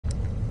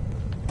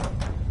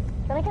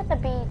Gonna get the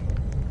beat.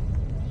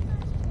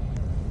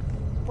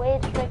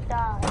 Weird trick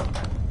dad.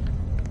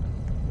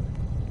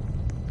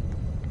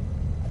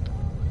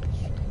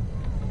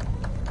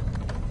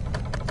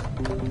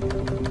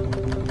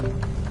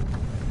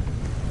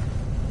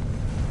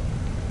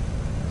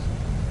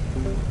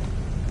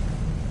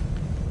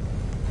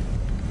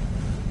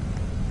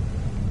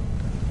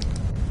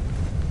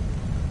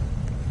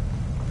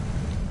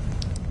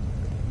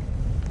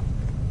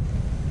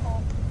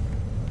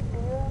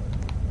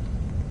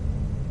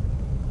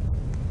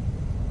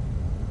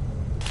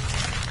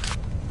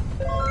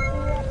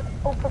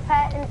 Or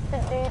prepare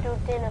instant noodle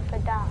dinner for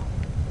dad.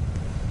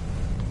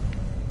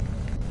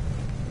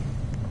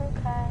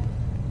 Okay.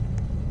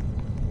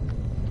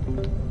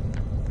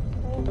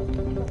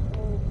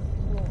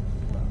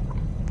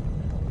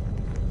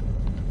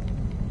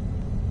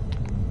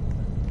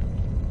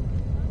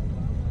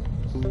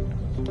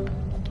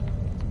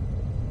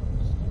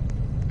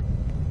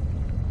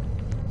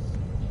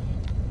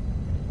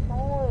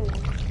 No.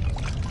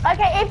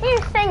 Okay, if you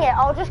sing it,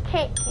 I'll just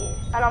kick you,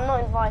 and I'm not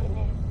inviting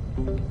you.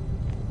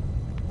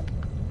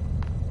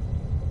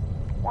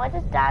 Why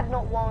does Dad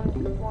not want?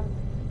 I'm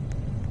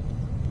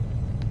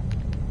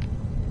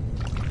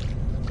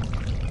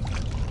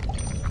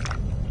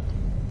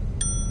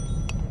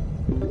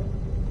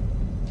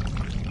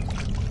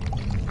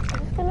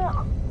just gonna.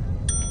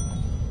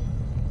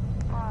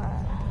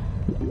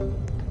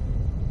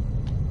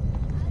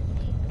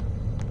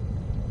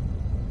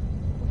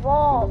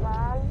 What,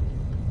 man?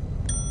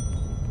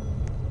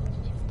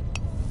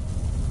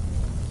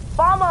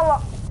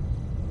 Farmer.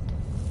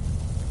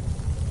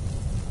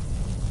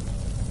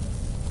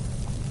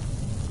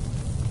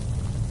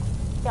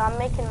 Yeah, I'm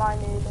making my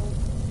noodles.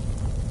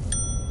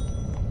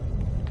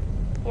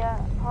 Yeah,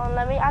 hold on,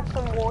 let me add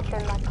some water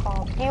in my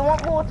cup. Do you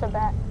want water,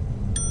 Bet?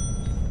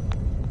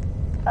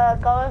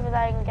 Go over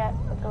there and get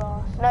a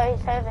glass. No,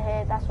 it's over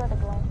here. That's where the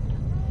glass.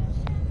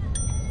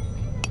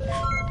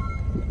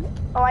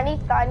 Oh, I need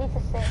to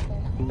sit here.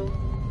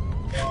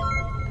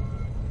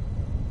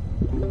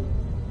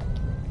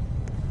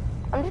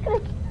 I'm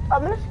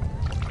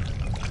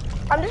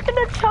just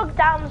gonna chug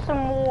down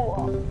some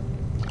water.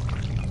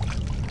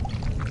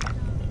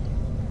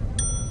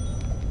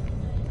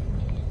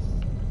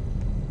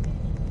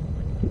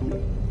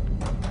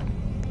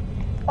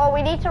 Oh,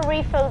 we need to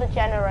refill the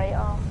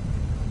generator.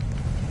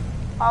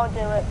 I'll do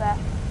it there.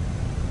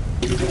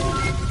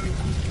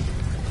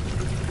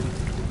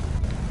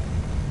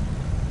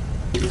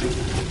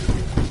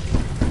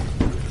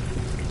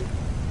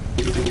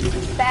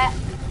 There.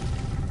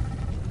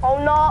 Oh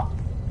no.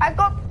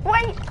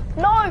 Wait,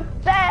 no,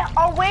 there.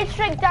 Our weird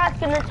trick dad's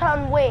gonna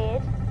turn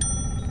weird.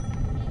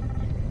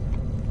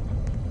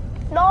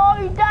 No,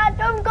 Dad,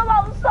 don't come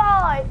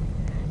outside.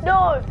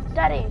 No,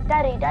 Daddy, chill.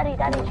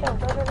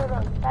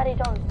 No. Daddy,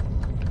 don't.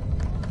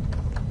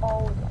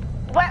 Oh,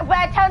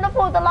 where, turn off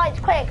all the lights,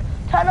 quick.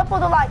 Turn off the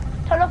lights.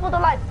 Turn off the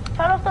lights.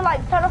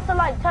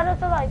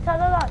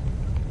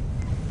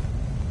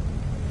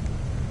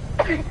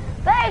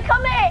 There,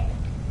 come here.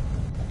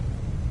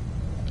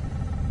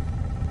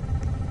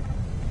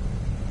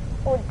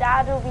 Or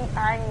Dad will be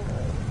angry.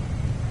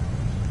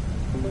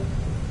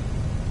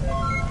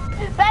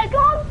 Ben, go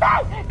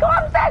upstairs.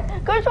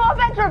 Go to our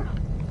bedroom.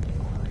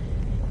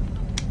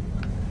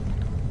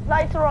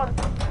 Lights are on.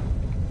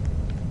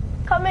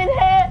 Come in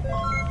here.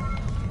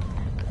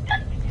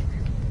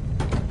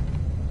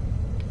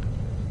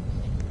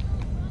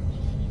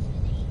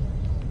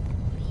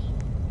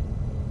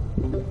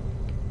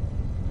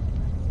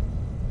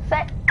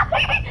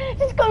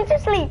 Just go to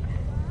sleep.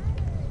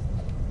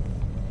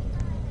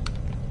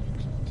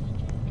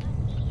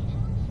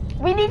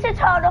 We need to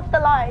turn off the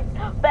lights.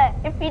 But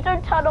if we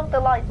don't turn off the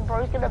lights,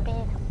 bro's gonna be...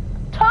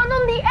 Turn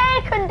on the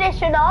air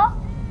conditioner.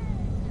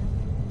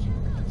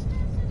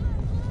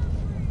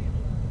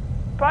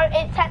 Bro,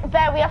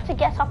 Bear, we have to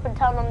get up and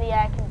turn on the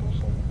air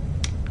conditioner.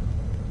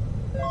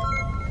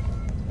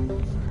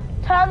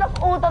 Turn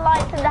off all the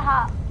lights in the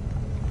house.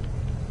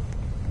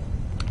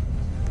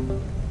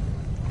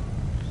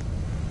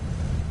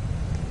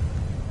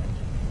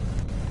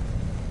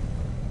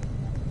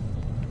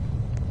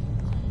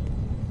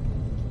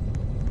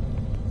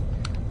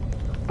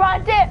 Bro, I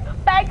did.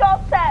 Bear, go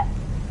upstairs.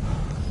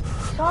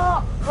 Shut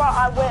up. Bro,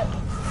 I will.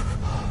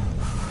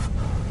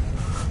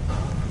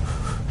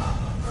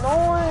 No.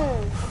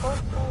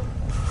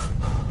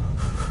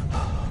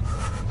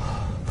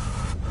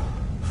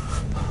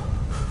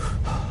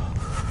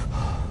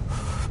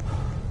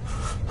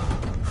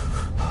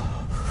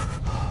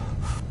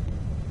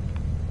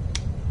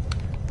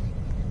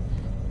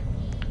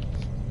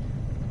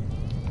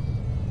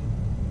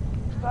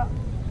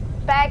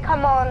 Bear,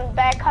 come on.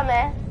 Bear, come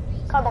here.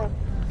 Come on.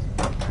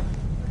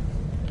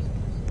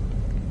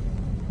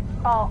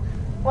 Oh,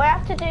 we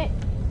have to do...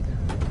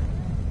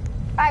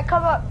 Alright,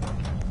 come on.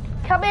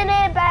 Come in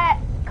here, Bear.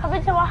 Come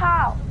into our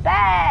house.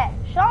 Bear,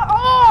 shut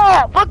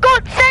up! For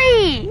God's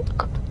sake!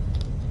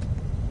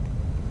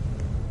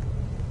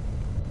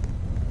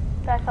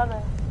 Bear, come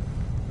here.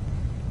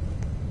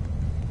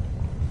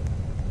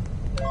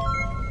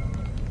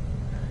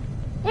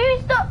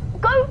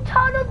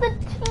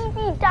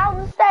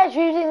 upstairs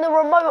using the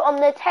remote on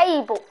the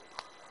table.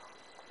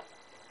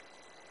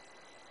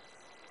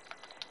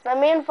 Let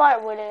me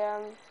invite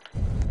William.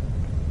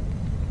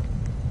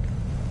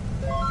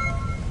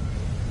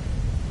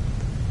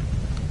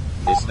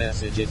 This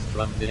message is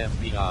from the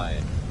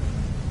FBI.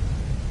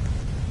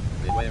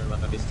 Beware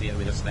of a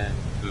mysterious man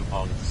who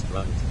haunts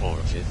front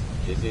porches,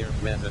 his here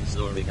presence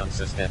luring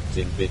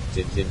unsuspecting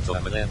victims into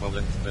a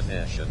malevolent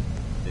possession.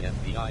 The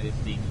FBI is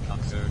deeply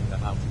concerned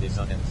about this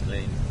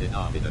unexplained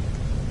phenomenon.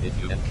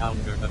 If you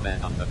encounter a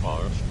man on the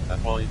porch,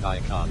 avoid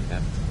eye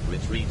contact,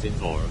 retreat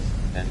indoors,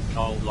 and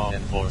call law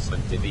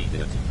enforcement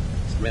immediately.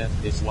 Spread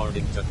this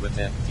warning to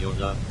protect your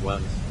loved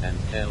ones and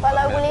help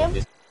William.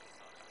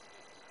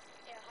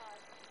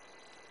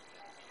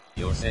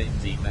 Your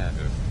safety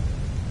matters.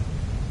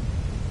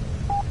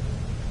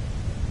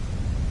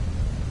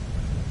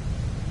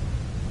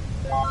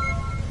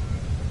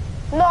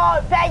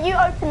 No, bet you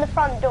open the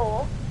front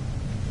door.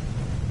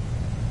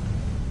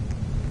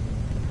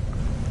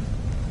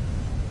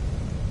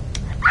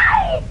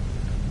 Aye!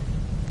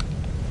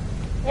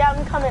 Yeah,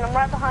 I'm coming. I'm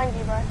right behind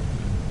you, bro.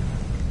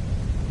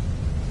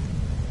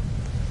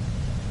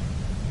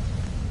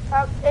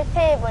 It's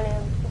here,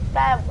 William. It's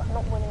Bear.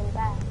 Not William,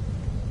 Bear.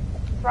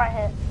 It's right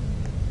here.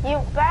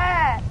 You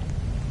Bear!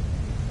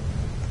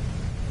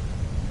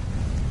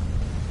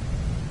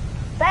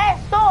 Bear,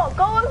 stop!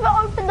 Go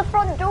over, open the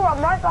front door.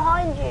 I'm right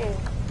behind you.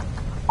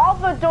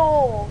 Other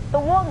door. The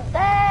one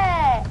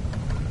there.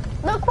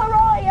 Look where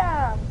I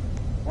am.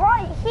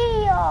 Right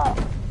here.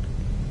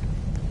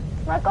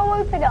 Now go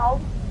open it up.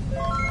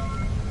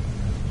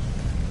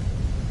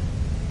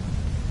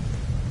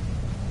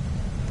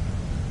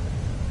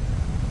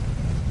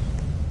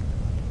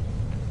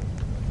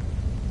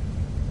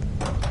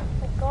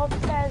 Go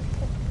upstairs.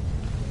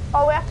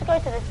 Oh, we have to go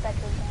to this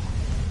bedroom there.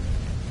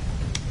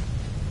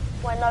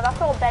 Wait, no, that's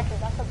not a bedroom,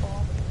 that's a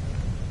bar.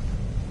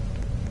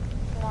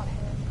 Not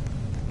here.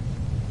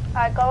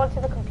 Alright, go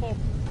onto the computer.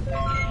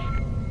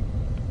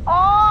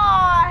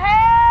 Oh,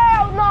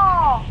 hell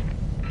no!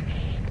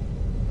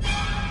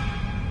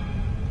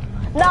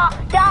 Nah,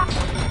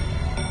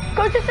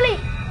 go to sleep.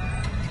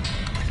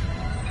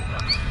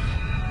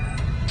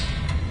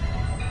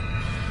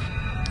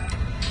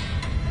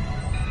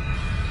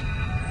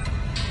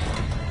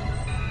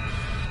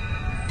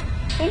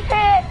 He's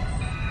hit.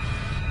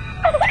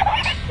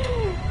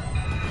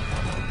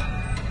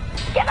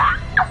 Get up!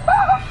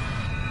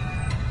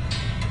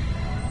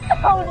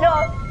 Oh no.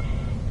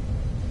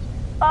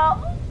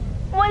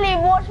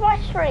 William, watch my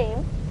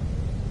stream.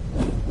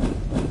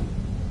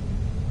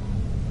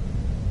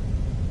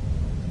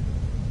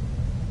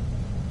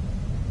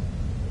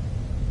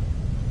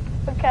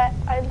 Okay,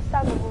 I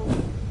understand the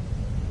rules.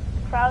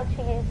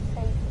 Crouching is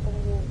safer than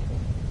walking.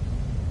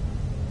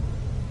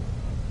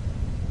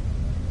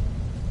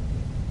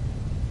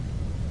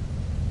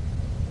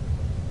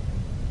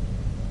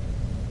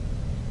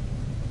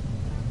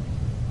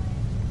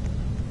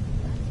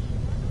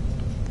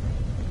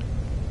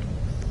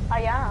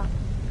 I am.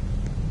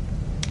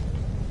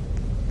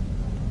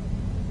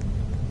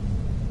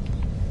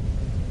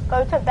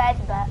 Go to bed,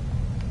 Bet.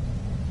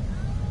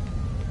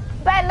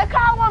 Bet, look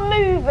how I'm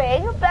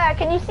moving. Bet,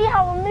 can you see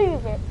how I'm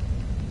moving?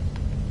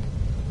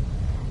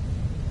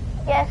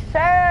 Yes,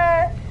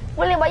 sir.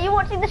 William, are you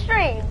watching the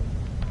stream?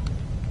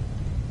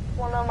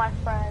 One of my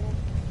friends.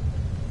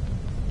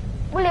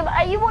 William,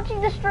 are you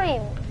watching the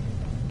stream?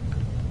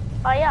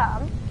 I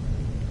am.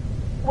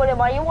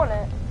 William, are you on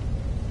it?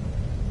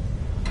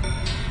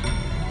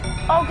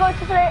 Oh, go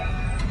to sleep.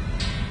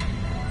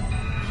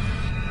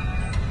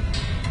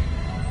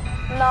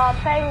 No, I'm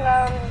playing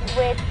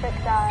Weird Trick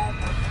Dad.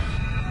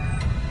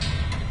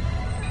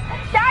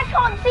 Dad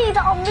can't see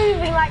that I'm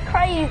moving like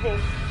crazy.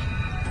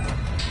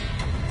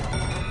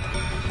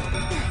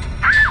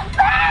 Ow,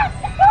 Dad!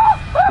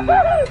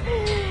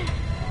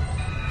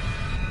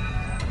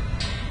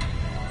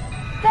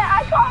 Dad,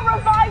 I can't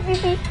revive you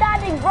if he's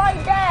standing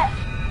right there.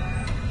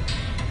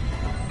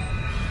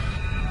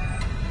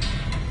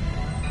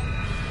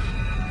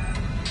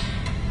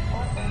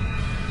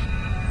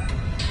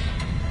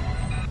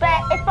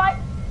 But if but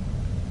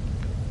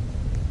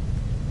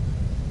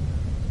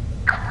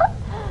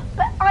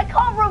I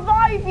can't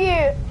revive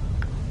you.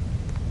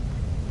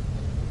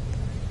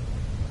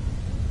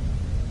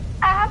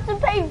 I have to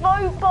pay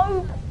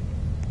vote.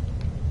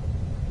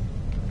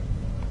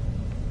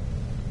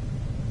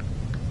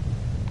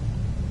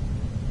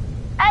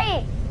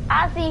 Hey,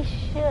 as he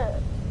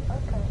should.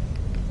 Okay.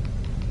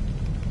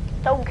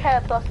 Don't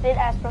care plus did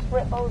ask plus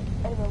rip both.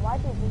 Anyway, why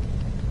did he?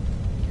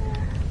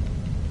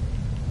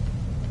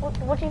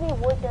 What do you mean,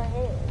 what the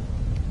hell?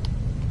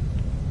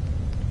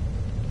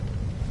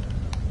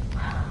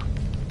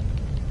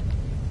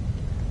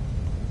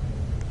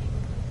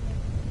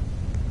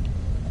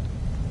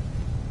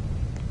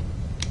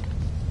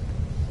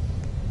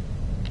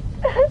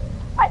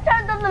 I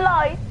turned on the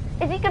light.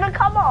 Is he gonna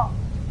come up?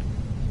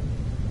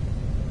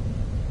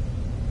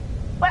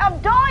 Wait, I'm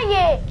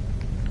dying!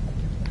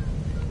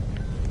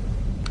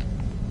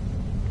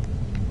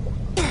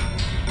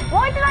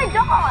 Why did I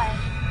die?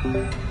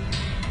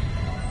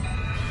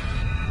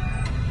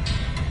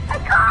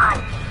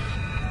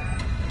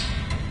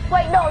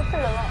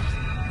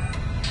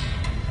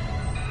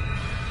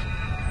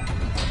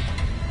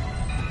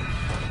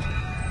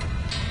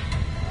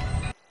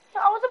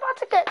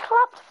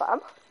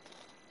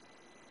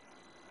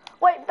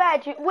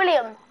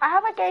 William, I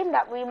have a game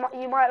that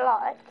you might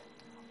like.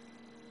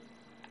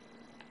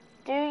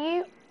 Do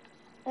you?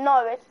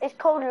 No, it's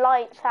called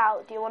Lights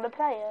Out. Do you want to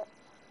play it?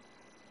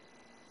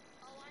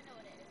 Oh, I know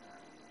what it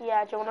is.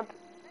 Yeah, do you want to?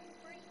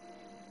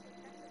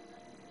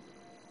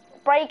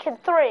 Breaking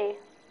 3.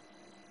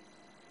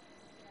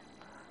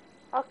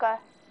 Okay.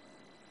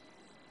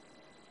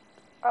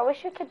 I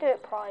wish we could do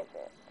it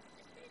private.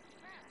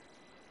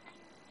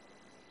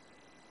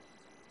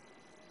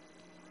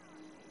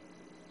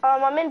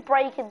 I'm in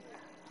Breaking.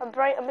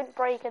 I'm in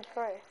Breaking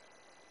 3.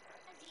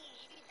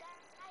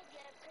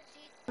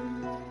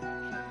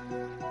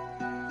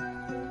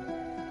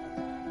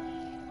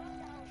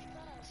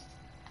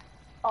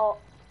 Oh,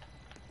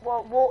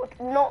 well,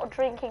 not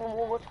drinking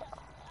water.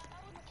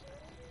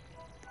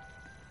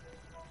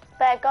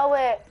 Bear, go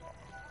here.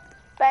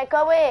 Bear,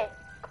 go here.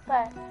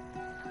 Bear.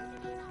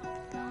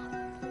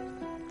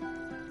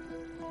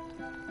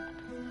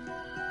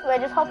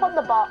 Wait, just hop on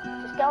the bus.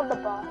 Just get on the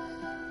bus.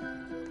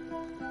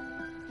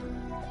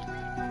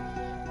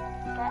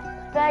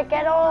 Bear,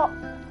 get up.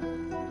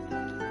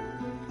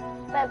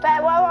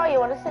 Bear, where are you? I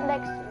want to sit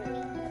next to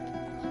you.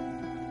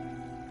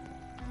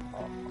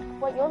 Oh,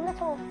 wait, you're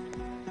little.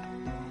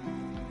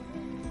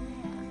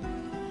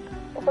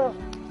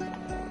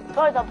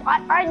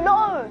 I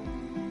know.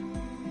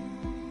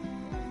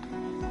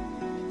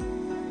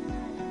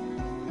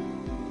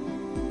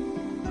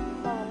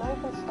 No, I'm not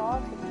even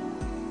started.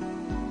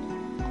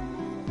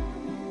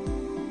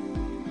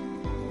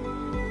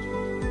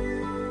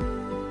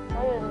 No,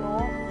 you're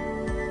not.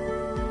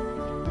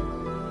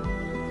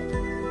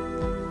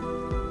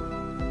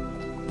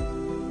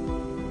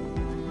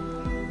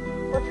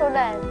 What's your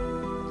name?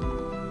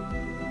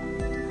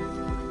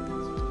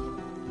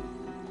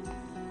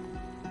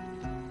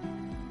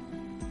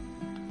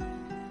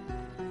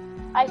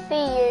 I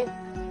see you.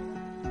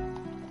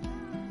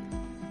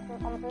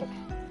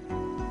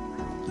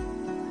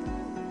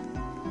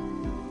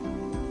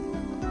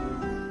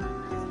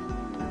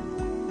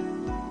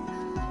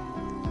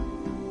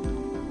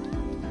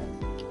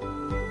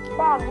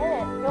 I'm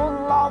here. You'll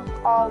love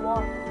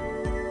R1.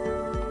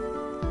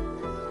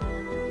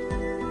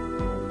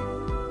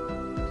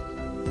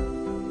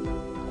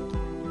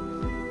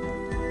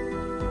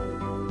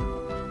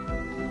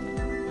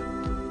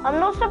 I'm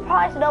not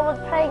surprised no one's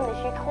playing this.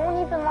 You can't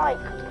even like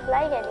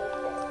play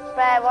anything.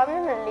 Fair, I'm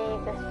gonna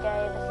leave this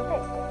game. It's a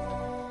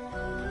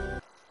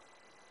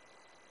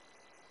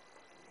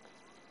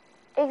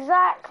bit.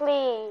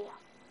 Exactly.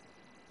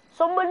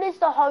 Someone is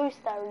the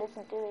host there and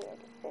isn't doing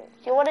anything.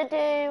 Do you want to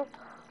do?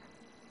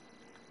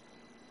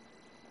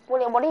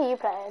 William, what are you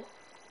playing?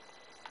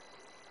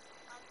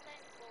 I'm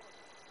playing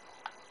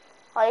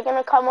Roblox. Are you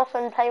gonna come off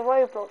and play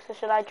Roblox, or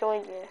should I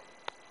join you?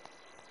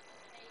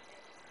 Maybe.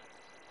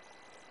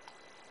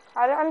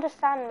 I don't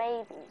understand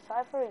maybe, so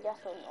either a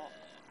yes or not.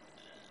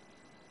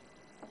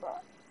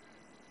 But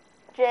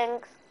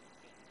Jinx.